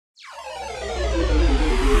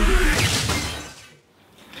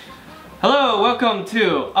Welcome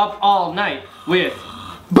to Up All Night with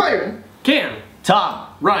Byron, Cam, Tom,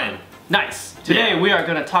 Ryan. Nice. Today we are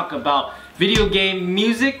going to talk about video game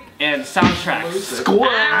music and soundtracks. Score. The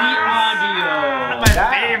audio. My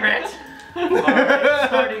favorite. Alright,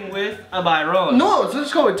 starting with Byron. No, let's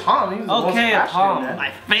just go with Tom. He's the most passionate, Tom. man. My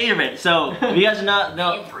favorite. So, if you guys do not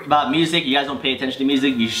know about music, you guys don't pay attention to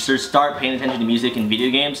music, you should start paying attention to music in video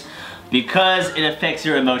games because it affects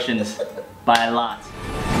your emotions by a lot.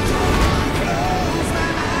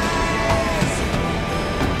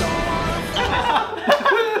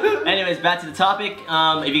 Anyways, back to the topic.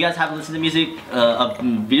 If you guys haven't listened to music of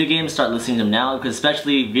video games, start listening to them now because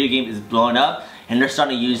especially video game is blowing up and they're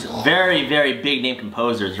starting to use very, very big name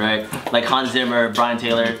composers, right? Like Hans Zimmer, Brian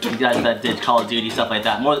Taylor, the guys that did Call of Duty, stuff like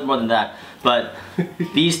that. More than that. But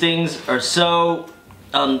these things are so,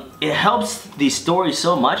 it helps the story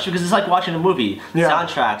so much because it's like watching a movie. Yeah.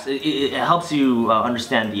 Soundtracks, it helps you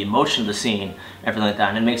understand the emotion of the scene, everything like that.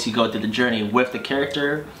 And it makes you go through the journey with the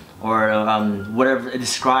character or whatever, it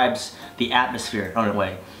describes the atmosphere on a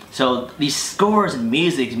way. So these scores and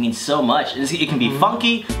music mean so much. It can be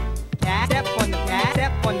funky. Step on the pad,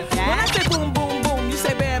 step on the pad. When I say boom, boom, boom, you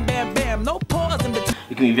say bam, bam, bam. No pause in between.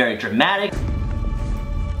 It can be very dramatic.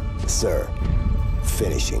 Sir,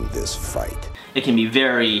 finishing this fight. It can be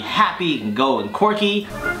very happy and go and quirky.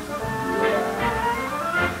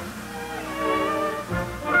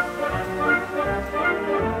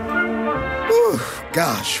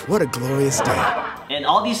 Gosh, what a glorious day. And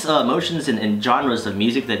all these emotions and genres of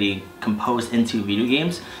music that he composed into video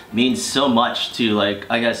games means so much to, like,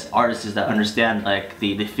 I guess artists that understand like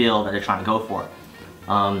the feel that they're trying to go for.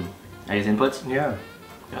 I guess inputs? Yeah.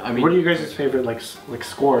 I mean, what are you guys' favorite like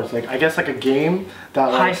scores? Like I guess like a game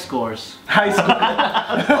that like, high scores. High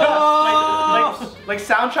scores. like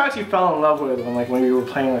soundtracks you fell in love with when you were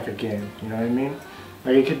playing like a game. You know what I mean?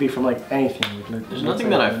 Like it could be from like anything. There's nothing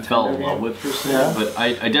that I fell in love with per se, yeah. But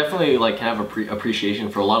I definitely like have appreciation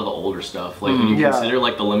for a lot of the older stuff. Like when you consider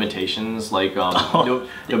like the limitations, like yeah, I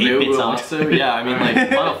mean like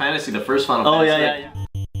Final Fantasy, the first Final Fantasy. Oh yeah.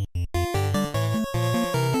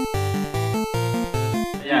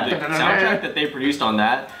 The soundtrack that they produced on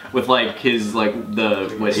that with like his like the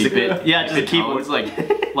 8-bit just the keyboards like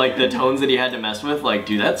the tones that he had to mess with, like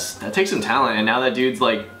dude, that takes some talent. And now that dude's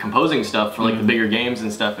like composing stuff for like the bigger games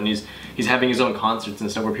and stuff, and he's having his own concerts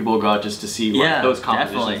and stuff where people go out just to see like, those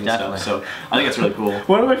compositions and stuff. So I think it's really cool.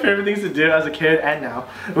 One of my favorite things to do as a kid and now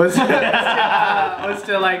was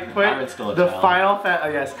to like put the Final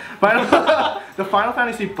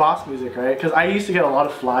Fantasy boss music, right? Because I used to get a lot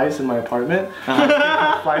of flies in my apartment.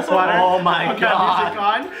 Fly swatter. Oh my god.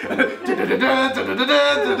 And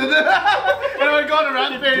I would go on a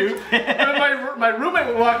rampage. And my roommate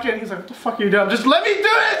would walk in. He's like, "What the fuck are you doing?" Just let me do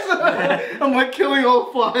it. I'm like killing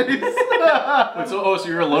all flies. So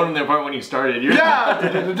you're alone in the apartment when you started. Yeah.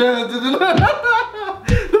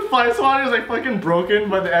 The fly swatter is like fucking broken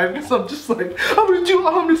by the end because I'm just like, I'm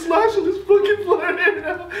gonna slash on this fucking fly right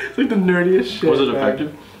now. It's like the nerdiest shit. Was it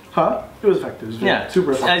effective? Huh? It was effective. It was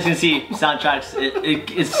super effective. As you can see, soundtracks,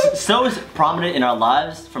 it's so prominent in our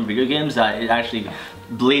lives from video games that it actually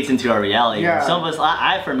bleeds into our reality. Yeah. Some of us,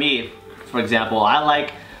 for me, for example, I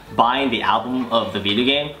like buying the album of the video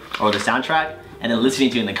game or the soundtrack and then listening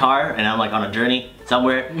to it in the car and I'm like on a journey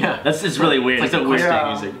somewhere. Yeah. It's really weird. It's like the quest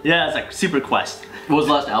music. Yeah, it's like super quest. What was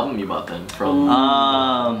the last album you bought then? From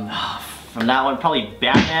that one, probably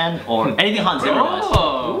Batman or anything Hans Zimmer was.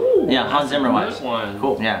 Oh, yeah, Hans Zimmer was. One.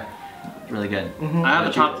 Cool. Yeah, really good. I have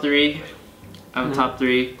a top three. Top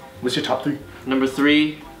three. What's your top three? Number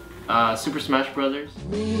 3, Super Smash Brothers.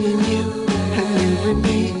 Me and you and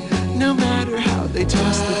me, no matter how they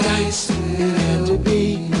toss the dice, it had to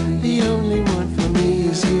be the only one for me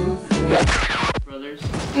is you. Brothers.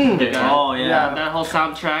 Oh yeah. That whole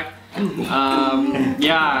soundtrack.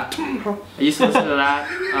 Yeah, I used to listen to that.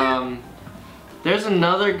 There's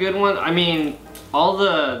another good one. I mean, all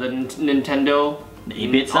the Nintendo, the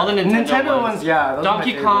 8-bit all the Nintendo ones, yeah. Those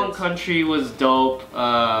Donkey Kong Country was dope.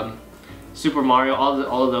 Super Mario,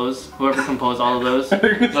 all of those. Whoever composed all of those.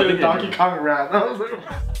 Donkey Kong rap. I was like,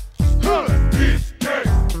 he's the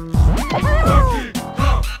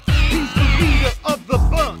leader of the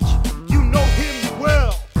bunch. You know him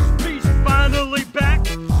well. He's finally back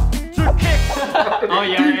to kick. Oh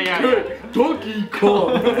yeah. Donkey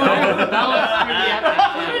Kong. That was pretty epic.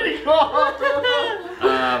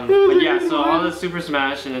 But yeah, so all the Super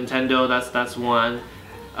Smash and Nintendo, that's one.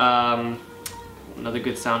 Another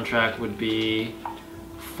good soundtrack would be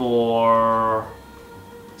for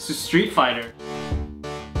Street Fighter.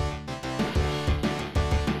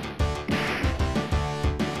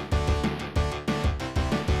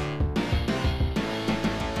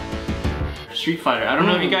 Street Fighter. I don't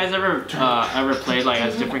know if you guys ever played like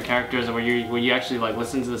as different characters where you actually like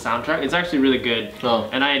listen to the soundtrack. It's actually really good. Oh.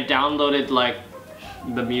 And I downloaded like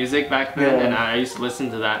the music back then, and I used to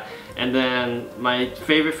listen to that. And then my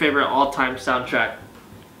favorite all-time soundtrack,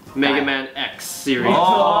 Mega Man X series. Oh,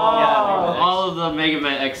 all of the Mega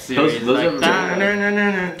Man X series. Those like are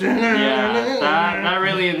that, that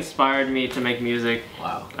really inspired me to make music.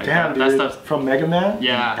 Wow. Like Damn, that dude. stuff. From Mega Man?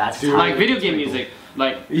 Yeah, That's like video game music.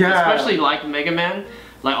 Like especially like Mega Man.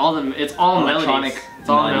 Like it's all Electronic melodies. It's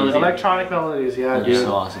all melodies. Electronic melodies, yeah, You're dude.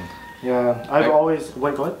 so awesome. Yeah, I've always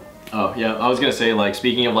wait, what? Oh yeah, I was gonna say like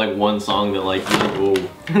speaking of like one song that like whoa,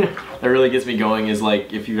 that really gets me going is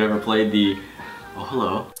like if you've ever played the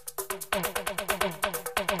hello.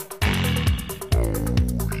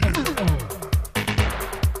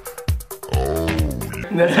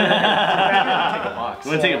 Take a box.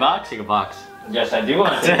 You wanna take a box? Take a box. Yes, I do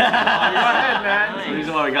want to. Go ahead, man. That's the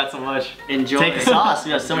reason why we got so much. Enjoy. Take the sauce.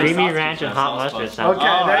 We have so many Creamy sauces. ranch and hot mustard. Okay, Sounds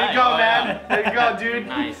there you go, man. There you go, dude.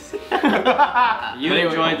 nice. You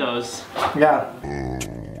enjoy those. Yeah.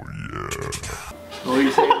 What were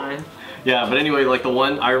you saying, Ryan? Yeah, but anyway, like the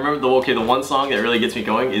one I remember the one song that really gets me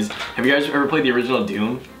going is have you guys ever played the original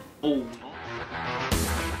Doom? Oh.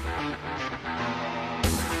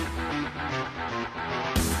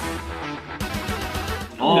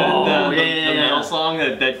 The metal song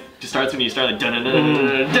that just starts when you start like dun dun dun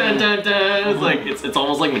dun dun dun dun. It's like it's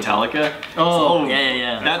almost like Metallica. Oh,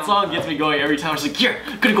 yeah. That song gets me going every time. It's like, yeah,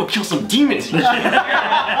 I'm gonna go kill some demons.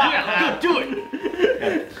 yeah, go do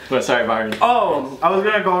it. But sorry, Byron. Oh, I was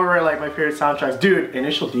gonna go over like my favorite soundtracks. Dude,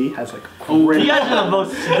 Initial D has like great. You guys are the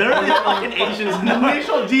most literally fucking Asians.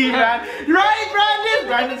 Initial D, man. Right, Brandon?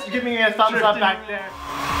 Brandon's giving me a thumbs up back there.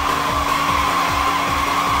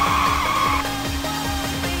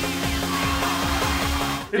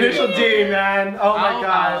 Initial D, man. Oh my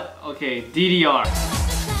god. Okay, DDR.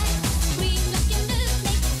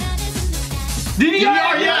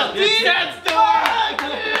 DDR, yeah,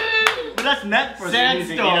 But that's meant for Sandstorm.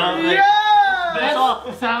 music, you know? Like, Yeah!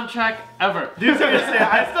 Best soundtrack ever. Dude, seriously,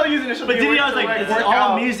 I still use Initial but D. DDR is like, to, it's work all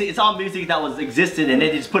out. music. It's all music that was existed and they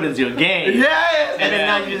just put into a game. Yes! And then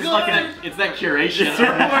now you just fucking. It's that curation.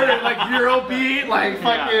 like Eurobeat, like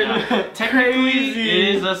fucking Technically, crazy.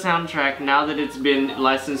 it is a soundtrack now that it's been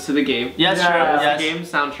licensed to the game. Yes, Yeah. true. It's Yes. a game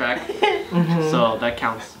soundtrack, so that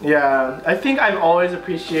counts. Yeah, I think I've always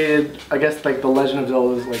appreciated, I guess, like the Legend of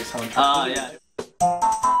Zelda's like soundtrack. Oh, yeah.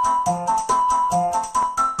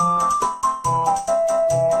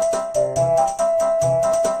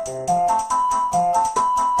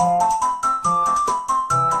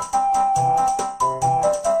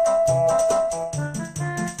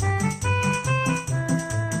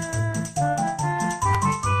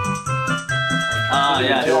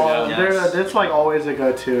 It's like always a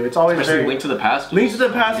go-to. It's always Especially very. Link to the Past. Link to the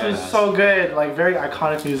Past was so good, like very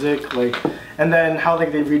iconic music, like, and then how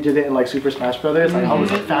like they redid it in like Super Smash Brothers. Like I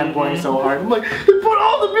was like fanboying so hard. I'm like, they put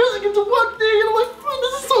all the music into one thing, and I'm like,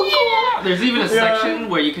 this is so cool. There's even a section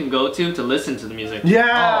where you can go to listen to the music.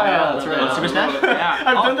 Yeah, that's right. Super Smash? Yeah.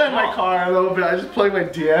 I've done that in my car a little bit. I just plug my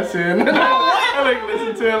DS in and I like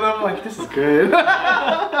listen to it, and I'm like, this is good.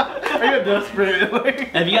 I get desperate. Like.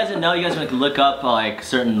 If you guys didn't know, you guys want to look up like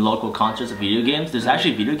certain local concerts of video games. There's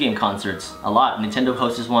actually video game concerts a lot. Nintendo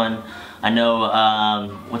hosts one. I know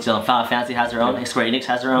what's the other? Final Fantasy has their own. Square Enix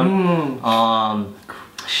has their own.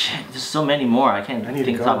 Shit, there's so many more. I can't think off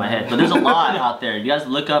the top of my head. But there's a lot out there. You guys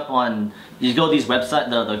look up on. You go to these websites,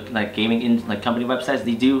 the like gaming company websites.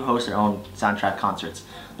 They do host their own soundtrack concerts.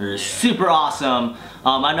 They're super awesome.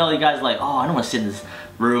 I know you guys like, oh, I don't want to sit in this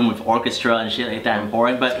room with orchestra and shit like that and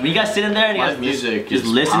boring, but when you guys sit in there and you guys just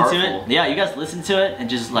listen to it, yeah, you guys listen to it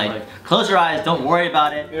and just like close your eyes, don't worry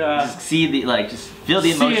about it, just see the just feel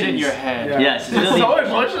the emotions. See it in your head. Yeah, it's so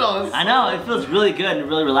emotional. I know, it feels really good and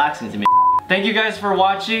really relaxing to me. Thank you guys for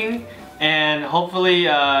watching, and hopefully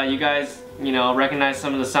you guys, you know, recognize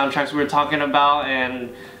some of the soundtracks we were talking about,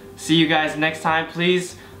 and see you guys next time.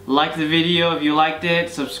 Please like the video if you liked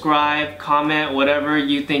it, subscribe, comment, whatever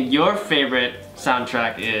you think your favorite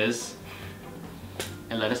soundtrack is,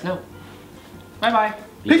 and let us know. Bye bye.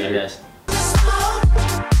 Peace, guys.